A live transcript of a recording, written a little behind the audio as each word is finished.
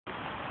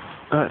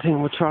I think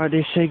we'll try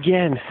this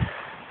again.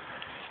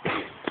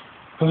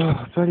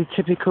 Oh, very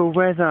typical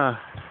weather.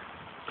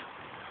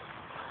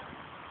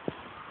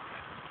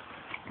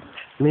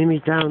 Mimi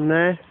down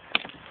there.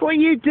 What are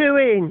you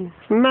doing,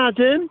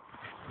 madam?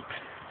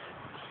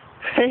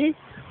 Hey,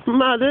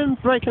 madam,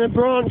 breaking a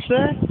branch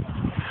there.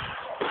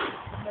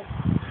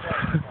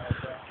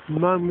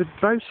 Mum with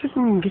both of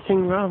them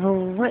getting rather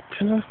wet,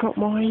 and I've got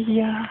my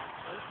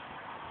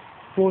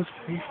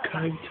waterproof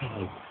coat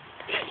on.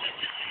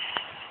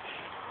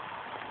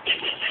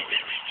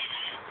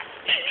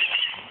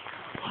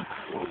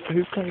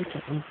 Waterproof coat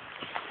on.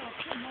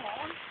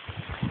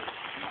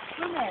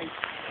 Come on.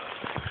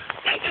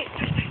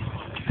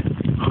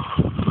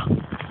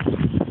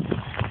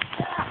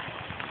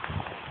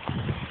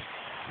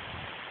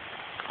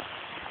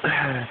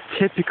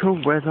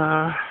 Typical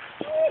weather.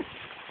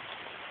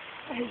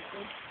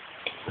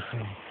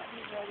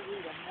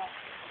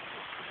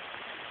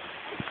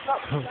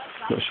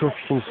 Not sure if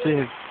you can see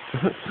it.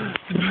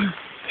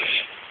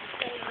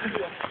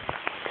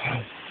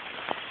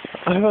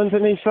 I'm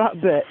underneath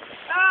that bit.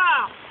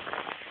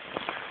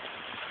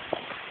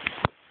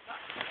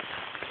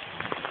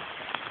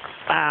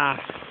 Ah!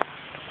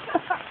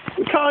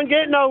 You can't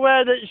get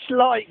nowhere that's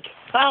like.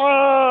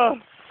 Ah!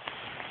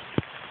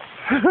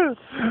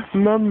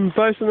 Mum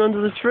boasting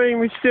under the tree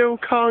and we still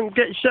can't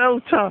get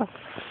shelter.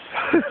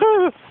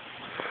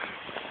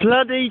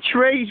 Bloody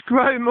trees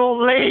grow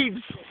more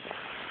leaves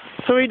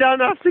so we don't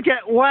have to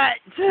get wet.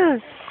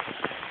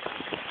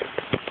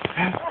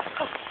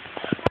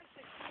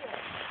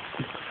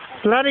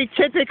 Bloody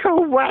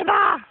typical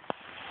weather.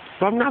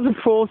 But I'm going to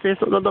pause this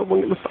so I don't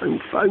want the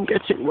phone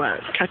getting wet.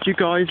 Catch you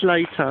guys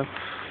later.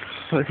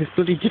 So it's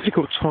bloody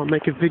difficult to try and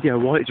make a video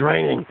while it's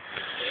raining.